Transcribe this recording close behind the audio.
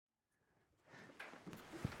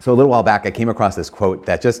So a little while back, I came across this quote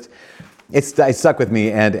that it stuck with me,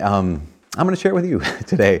 and I'm going to share it with you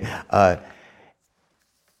today. It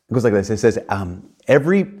goes like this. It says,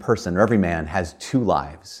 every person or every man has two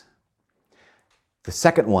lives. The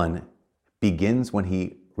second one begins when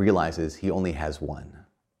he realizes he only has one.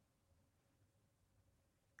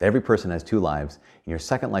 Every person has two lives, and your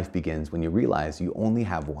second life begins when you realize you only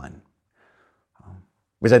have one.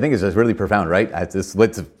 Which I think is just really profound, right?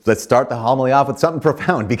 Let's start the homily off with something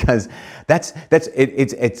profound, because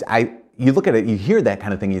you look at it, you hear that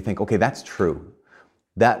kind of thing, you think, okay, that's true.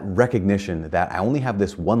 That recognition that I only have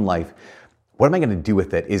this one life, what am I going to do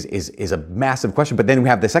with it is a massive question. But then we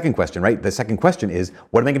have the second question, right? The second question is,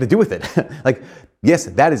 what am I going to do with it? Like, yes,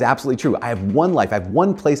 that is absolutely true. I have one life. I have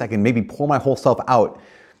one place I can maybe pour my whole self out.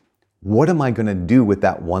 What am I going to do with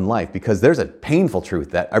that one life? Because there's a painful truth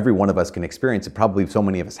that every one of us can experience, and probably so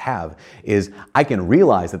many of us have, is I can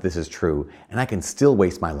realize that this is true, and I can still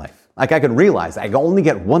waste my life. Like, I can realize I only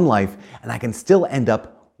get one life, and I can still end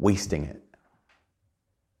up wasting it.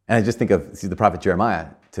 And I just think of the prophet Jeremiah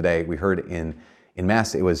today. We heard in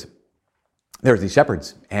Mass, there's these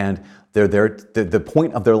shepherds, and the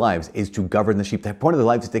point of their lives is to govern the sheep. The point of their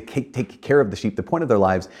lives is to take care of the sheep. The point of their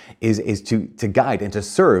lives is to guide and to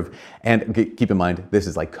serve. And keep in mind, this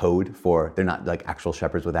is like code for, they're not like actual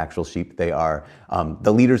shepherds with actual sheep. They are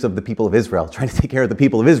the leaders of the people of Israel, trying to take care of the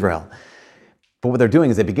people of Israel. But what they're doing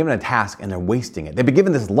is they've been given a task and they're wasting it. They've been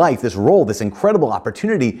given this life, this role, this incredible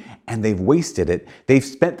opportunity, and they've wasted it. They've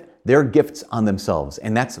spent their gifts on themselves.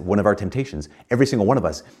 And that's one of our temptations. Every single one of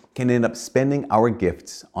us can end up spending our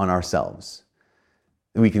gifts on ourselves.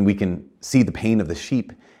 We can see the pain of the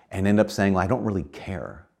sheep and end up saying, well, I don't really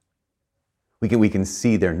care. We can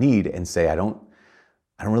see their need and say, I don't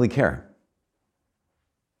really care.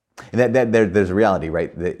 And there's a reality,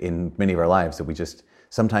 right, that in many of our lives that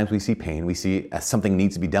sometimes we see pain, we see something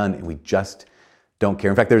needs to be done, and we just don't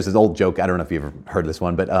care. In fact, there's this old joke, I don't know if you've ever heard this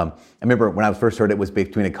one, but I remember when I first heard it was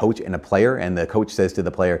between a coach and a player, and the coach says to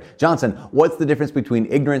the player, Johnson, what's the difference between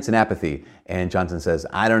ignorance and apathy? And Johnson says,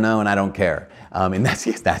 I don't know and I don't care. And that's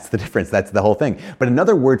the difference, that's the whole thing. But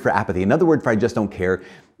another word for apathy, another word for I just don't care,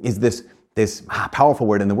 is this powerful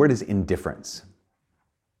word, and the word is indifference.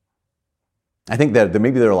 I think that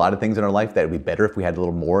there are a lot of things in our life that would be better if we had a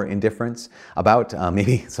little more indifference about.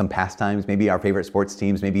 Maybe some pastimes, maybe our favorite sports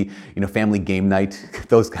teams, maybe family game night.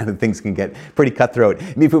 Those kind of things can get pretty cutthroat.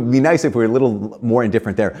 I mean, it would be nice if we were a little more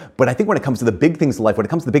indifferent there. But I think when it comes to the big things of life, when it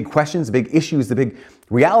comes to the big questions, the big issues, the big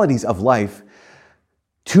realities of life,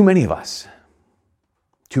 too many of us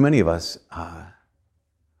are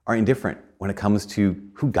indifferent when it comes to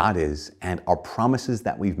who God is and our promises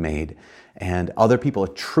that we've made and other people,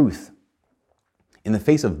 truth. In the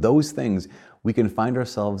face of those things, we can find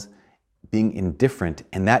ourselves being indifferent,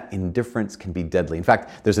 and that indifference can be deadly. In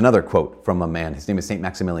fact, there's another quote from a man. His name is St.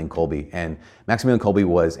 Maximilian Kolbe, and Maximilian Kolbe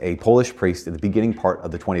was a Polish priest at the beginning part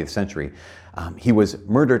of the 20th century. He was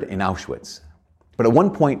murdered in Auschwitz. But at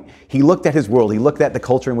one point, he looked at his world, he looked at the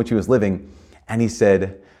culture in which he was living, and he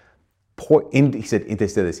said,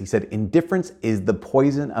 indifference is the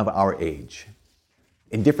poison of our age.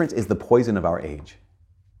 Indifference is the poison of our age.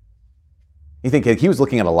 You think he was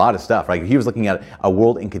looking at a lot of stuff, right? He was looking at a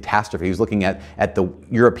world in catastrophe. He was looking at the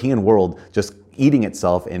European world just eating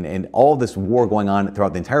itself and all this war going on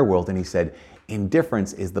throughout the entire world. And he said,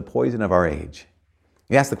 indifference is the poison of our age.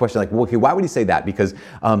 He asked the question like, well, okay, why would he say that? Because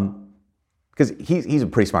he's a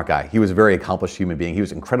pretty smart guy. He was a very accomplished human being. He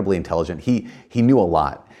was incredibly intelligent. He knew a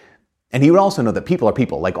lot. And he would also know that people are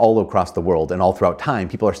people, like all across the world and all throughout time,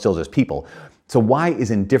 people are still just people. So why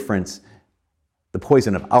is indifference the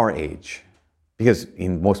poison of our age? Because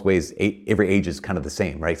in most ways, every age is kind of the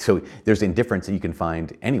same, right? So there's indifference that you can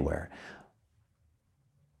find anywhere.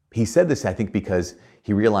 He said this, I think, because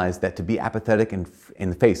he realized that to be apathetic in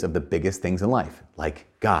the face of the biggest things in life, like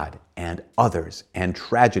God and others and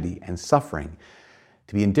tragedy and suffering,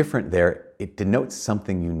 to be indifferent there, it denotes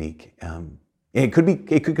something unique. It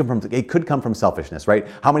could come from selfishness, right?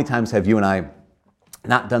 How many times have you and I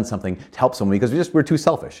not done something to help someone because we're too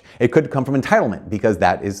selfish? It could come from entitlement, because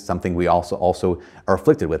that is something we also are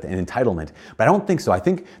afflicted with, an entitlement. But I don't think so. I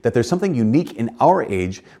think that there's something unique in our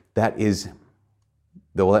age that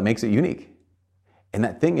makes it unique. And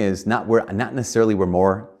that thing is not necessarily we're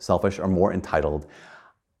more selfish or more entitled.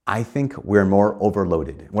 I think we're more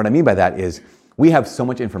overloaded. What I mean by that is we have so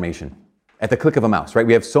much information at the click of a mouse, right?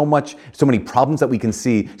 We have so many problems that we can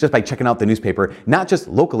see just by checking out the newspaper, not just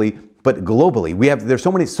locally, but globally. There's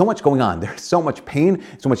so much going on. There's so much pain,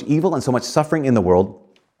 so much evil, and so much suffering in the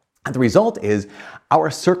world. And the result is our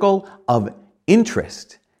circle of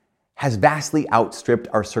interest has vastly outstripped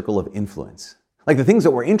our circle of influence. Like the things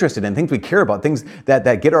that we're interested in, things we care about, things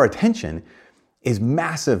that get our attention is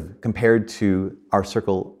massive compared to our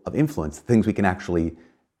circle of influence, things we can actually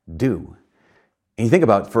do. And you think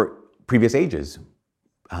about for previous ages,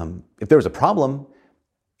 if there was a problem,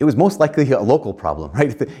 it was most likely a local problem,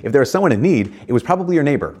 right? If there was someone in need, it was probably your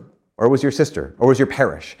neighbor, or it was your sister, or it was your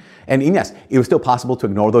parish. And yes, it was still possible to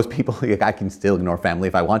ignore those people. Like I can still ignore family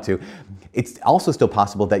if I want to. It's also still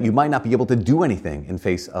possible that you might not be able to do anything in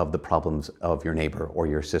face of the problems of your neighbor or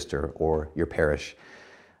your sister or your parish.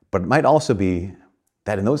 But it might also be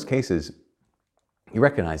that in those cases, you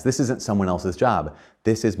recognize this isn't someone else's job.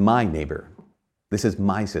 This is my neighbor. This is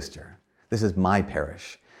my sister. This is my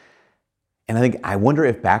parish. And I wonder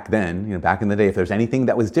if back then, back in the day, if there's anything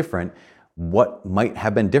that was different, what might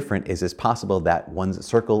have been different is it's possible that one's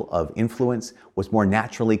circle of influence was more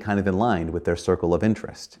naturally kind of in line with their circle of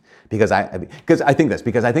interest. Because I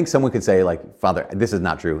think someone could say, like, Father, this is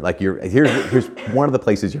not true. Like here's one of the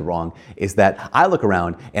places you're wrong is that I look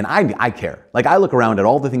around and I care. Like I look around at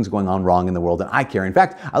all the things going on wrong in the world and I care. In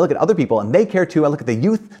fact, I look at other people and they care too. I look at the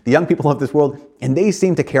youth, the young people of this world, and they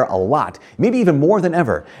seem to care a lot, maybe even more than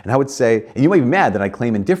ever. And I would say, and you might be mad that I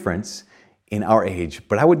claim indifference in our age,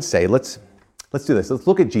 but I would say, let's do this. Let's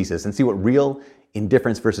look at Jesus and see what real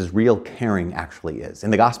indifference versus real caring actually is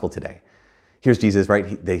in the gospel today. Here's Jesus,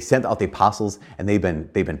 right? They sent out the apostles and they've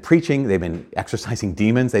been preaching, they've been exorcising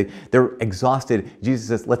demons, they're exhausted. Jesus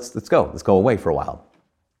says, let's go away for a while.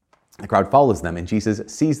 The crowd follows them and Jesus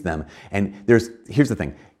sees them. And here's the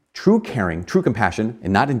thing. True caring, true compassion,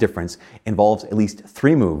 and not indifference involves at least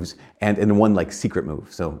 3 moves and one like secret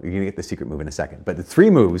move. So you're gonna get the secret move in a second. But the 3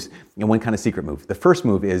 moves and one kind of secret move. The first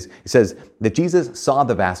move is, it says that Jesus saw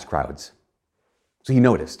the vast crowds. So he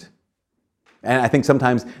noticed. And I think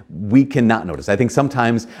sometimes we cannot notice. I think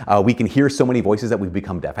sometimes we can hear so many voices that we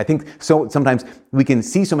become deaf. I think sometimes we can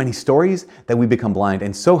see so many stories that we become blind.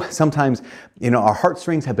 And so sometimes, our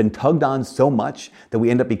heartstrings have been tugged on so much that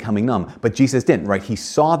we end up becoming numb. But Jesus didn't, right? He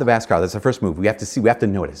saw the vast crowd. That's the first move. We have to see, we have to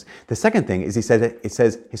notice. The second thing is it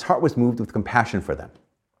says his heart was moved with compassion for them.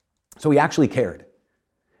 So he actually cared.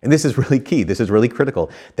 And this is really key. This is really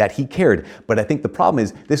critical that he cared. But I think the problem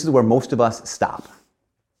is this is where most of us stop.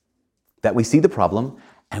 That we see the problem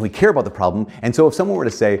and we care about the problem. And so if someone were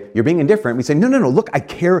to say, you're being indifferent, we say, no, look, I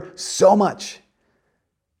care so much.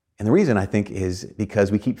 And the reason I think is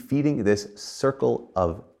because we keep feeding this circle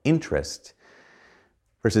of interest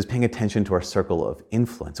versus paying attention to our circle of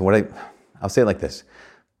influence. And I'll say it like this.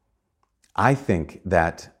 I think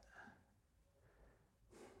that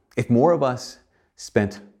if more of us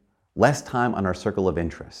spent less time on our circle of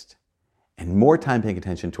interest and more time paying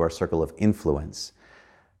attention to our circle of influence,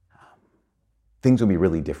 things will be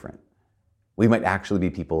really different. We might actually be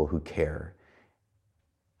people who care.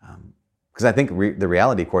 Because I think the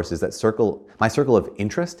reality, of course, is that my circle of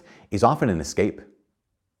interest is often an escape.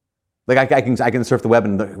 Like I can surf the web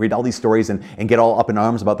and read all these stories and get all up in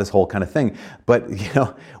arms about this whole kind of thing. But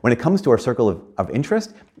when it comes to our circle of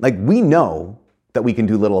interest, like we know that we can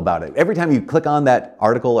do little about it. Every time you click on that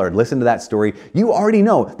article or listen to that story, you already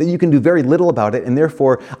know that you can do very little about it, and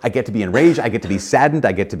therefore I get to be enraged, I get to be saddened,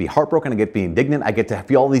 I get to be heartbroken, I get to be indignant, I get to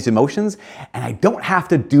feel all these emotions, and I don't have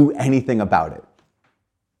to do anything about it.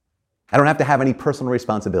 I don't have to have any personal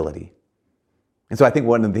responsibility. And so I think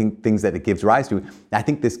one of the things that it gives rise to, I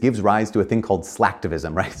think this gives rise to a thing called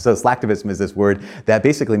slacktivism, right? So slacktivism is this word that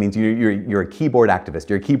basically means you're a keyboard activist,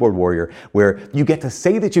 you're a keyboard warrior, where you get to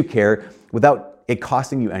say that you care without it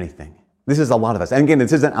costing you anything. This is a lot of us. And again,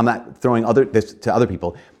 I'm not throwing this to other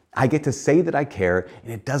people. I get to say that I care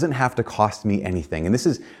and it doesn't have to cost me anything. And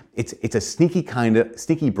it's a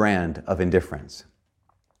sneaky brand of indifference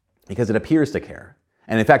because it appears to care.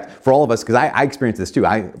 And in fact, for all of us, because I experience this too,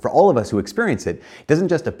 for all of us who experience it, it doesn't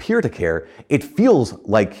just appear to care, it feels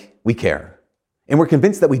like we care. And we're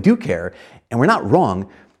convinced that we do care, and we're not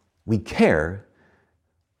wrong. We care,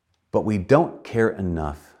 but we don't care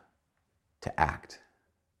enough to act.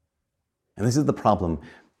 And this is the problem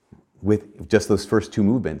with just those first 2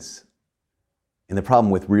 movements. And the problem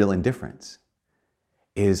with real indifference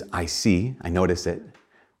is I notice it,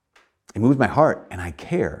 it moves my heart and I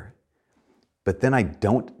care, but then I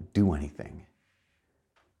don't do anything.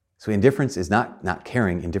 So indifference is not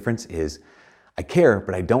caring. Indifference is I care,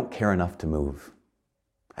 but I don't care enough to move.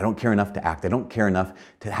 I don't care enough to act. I don't care enough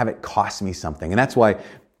to have it cost me something. And that's why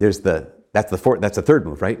that's the third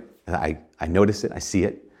move, right? I notice it, I see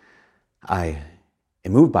it, I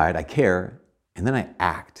am moved by it, I care, and then I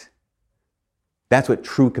act. That's what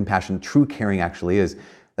true compassion, true caring actually is.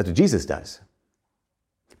 That's what Jesus does.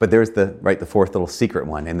 But there's the fourth little secret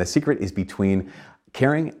one, and the secret is between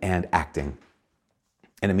caring and acting.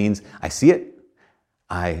 And it means I see it,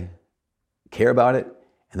 I care about it,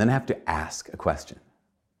 and then I have to ask a question.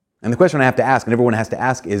 And the question I have to ask, and everyone has to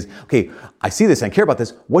ask, is, okay, I see this, I care about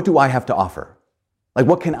this, what do I have to offer? Like,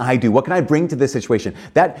 what can I do? What can I bring to this situation?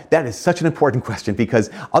 That is such an important question, because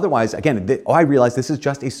otherwise, again, I realize this is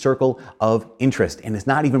just a circle of interest, and it's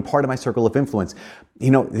not even part of my circle of influence.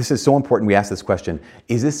 This is so important we ask this question.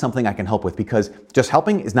 Is this something I can help with? Because just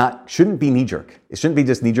helping shouldn't be knee-jerk. It shouldn't be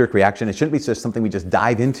just knee-jerk reaction. It shouldn't be just something we just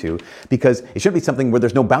dive into, because it shouldn't be something where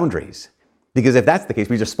there's no boundaries. Because if that's the case,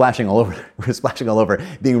 we're just splashing all over. We're splashing all over,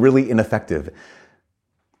 being really ineffective.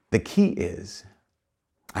 The key is,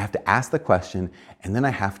 I have to ask the question, and then I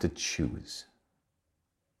have to choose.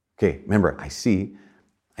 Okay, remember, I see,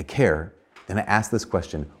 I care, then I ask this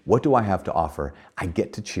question, what do I have to offer? I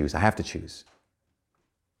get to choose. I have to choose.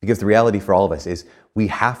 Because the reality for all of us is we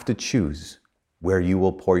have to choose where you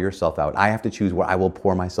will pour yourself out. I have to choose where I will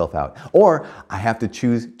pour myself out. Or I have to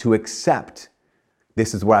choose to accept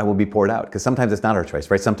this is where I will be poured out. Because sometimes it's not our choice,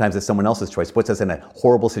 right? Sometimes it's someone else's choice. Puts us in a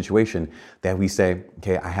horrible situation that we say,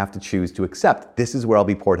 okay, I have to choose to accept. This is where I'll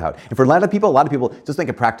be poured out. And for a lot of people, just think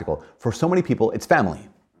it practical. For so many people, it's family.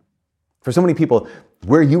 For so many people,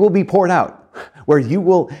 where you will be poured out, where you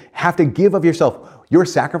will have to give of yourself, your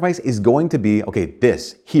sacrifice is going to be, okay,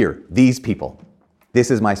 these people.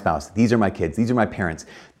 This is my spouse. These are my kids. These are my parents.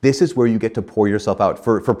 This is where you get to pour yourself out.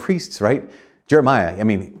 For priests, right? Jeremiah,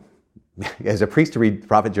 as a priest to read the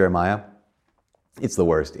prophet Jeremiah, it's the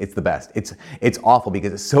worst. It's the best. It's awful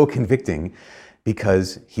because it's so convicting,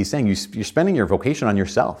 because he's saying you're spending your vocation on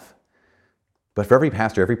yourself. But for every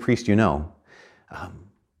pastor, every priest he's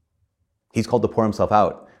called to pour himself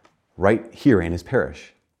out right here in his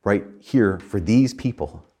parish, right here for these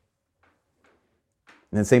people.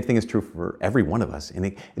 And the same thing is true for every one of us.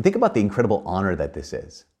 And think about the incredible honor that this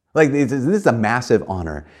is. This is a massive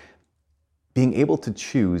honor. Being able to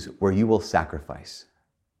choose where you will sacrifice.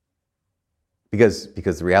 Because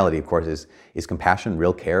the reality, of course, is compassion,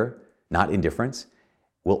 real care, not indifference,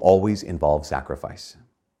 will always involve sacrifice.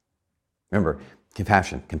 Remember,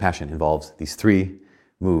 compassion involves these three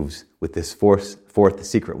moves, with this fourth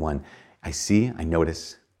secret one. I see, I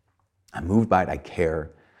notice, I'm moved by it, I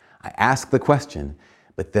care. I ask the question,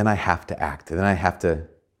 but then I have to act. Then I have to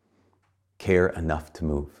care enough to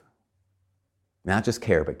move. Not just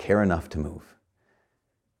care, but care enough to move.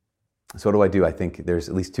 So what do I do? I think there's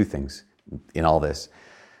at least two things in all this.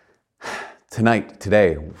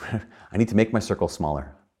 Today, I need to make my circle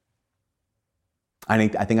smaller. I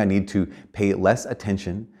think I need to pay less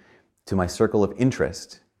attention to my circle of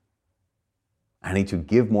interest. I need to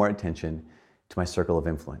give more attention to my circle of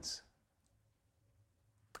influence.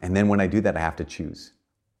 And then when I do that, I have to choose.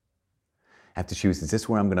 I have to choose, is this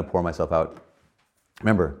where I'm going to pour myself out?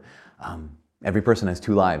 Remember, every person has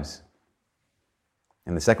two lives.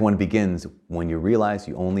 And the second one begins when you realize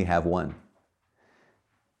you only have one.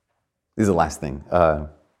 This is the last thing.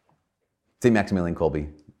 St. Maximilian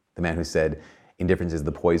Kolbe, the man who said, indifference is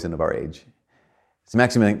the poison of our age. St.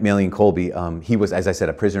 Maximilian Kolbe, he was, as I said,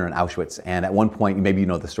 a prisoner in Auschwitz. And at one point, maybe you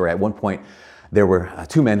know the story, at one point there were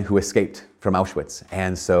two men who escaped from Auschwitz.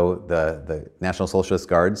 And so the National Socialist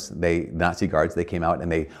Guards, Nazi guards, they came out and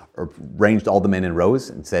they arranged all the men in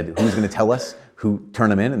rows and said, who's going to tell us who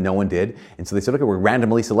turned them in? And no one did. And so they said, okay, we're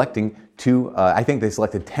randomly selecting I think they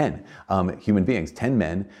selected 10 human beings, 10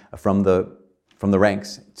 men from the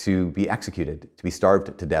ranks to be executed, to be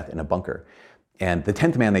starved to death in a bunker. And the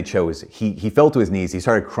 10th man they chose, he fell to his knees. He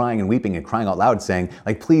started crying and weeping and crying out loud, saying,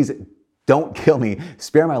 please don't kill me.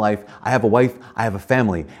 Spare my life. I have a wife. I have a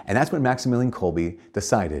family. And that's when Maximilian Kolbe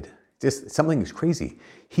decided, just something is crazy.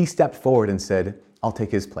 He stepped forward and said, I'll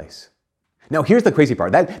take his place. Now, here's the crazy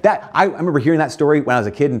part. I remember hearing that story when I was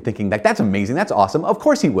a kid and thinking, that's amazing. That's awesome. Of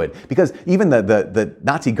course he would. Because even the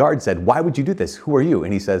Nazi guard said, why would you do this? Who are you?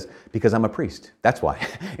 And he says, because I'm a priest. That's why.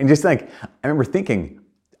 And just I remember thinking,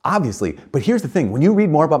 obviously, but here's the thing. When you read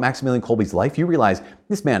more about Maximilian Kolbe's life, you realize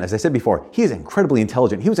this man, as I said before, he is incredibly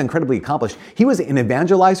intelligent. He was incredibly accomplished. He was an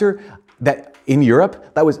evangelizer that in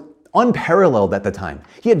Europe that was unparalleled at the time.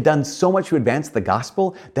 He had done so much to advance the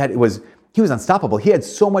gospel that he was unstoppable. He had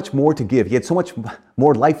so much more to give. He had so much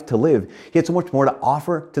more life to live. He had so much more to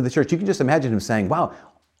offer to the church. You can just imagine him saying, wow,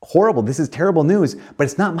 horrible. This is terrible news, but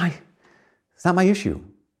it's not my issue.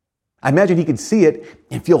 I imagine he could see it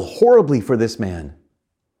and feel horribly for this man.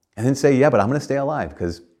 And then say, yeah, but I'm going to stay alive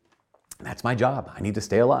because that's my job. I need to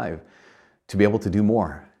stay alive to be able to do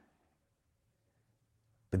more.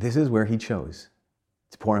 But this is where he chose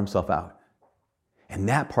to pour himself out. And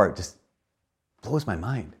that part just blows my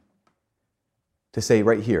mind. To say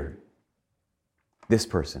right here, this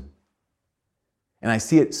person. And I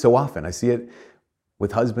see it so often. I see it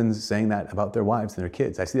with husbands saying that about their wives and their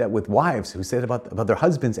kids. I see that with wives who say that about their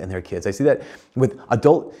husbands and their kids. I see that with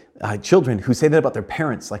adult children who say that about their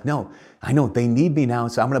parents. Like, no, I know they need me now,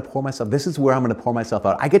 so I'm going to pour myself. This is where I'm going to pour myself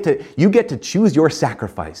out. You get to choose your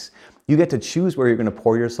sacrifice. You get to choose where you're going to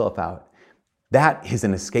pour yourself out. That is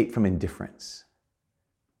an escape from indifference.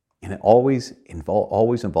 And it always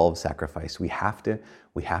involves sacrifice. We have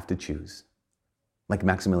to choose. Like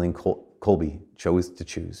Maximilian Kolbe chose to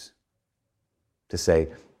choose. To say,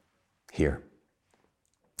 here,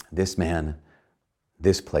 this man,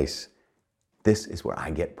 this place, this is where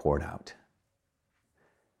I get poured out.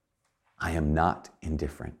 I am not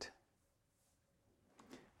indifferent.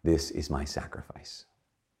 This is my sacrifice.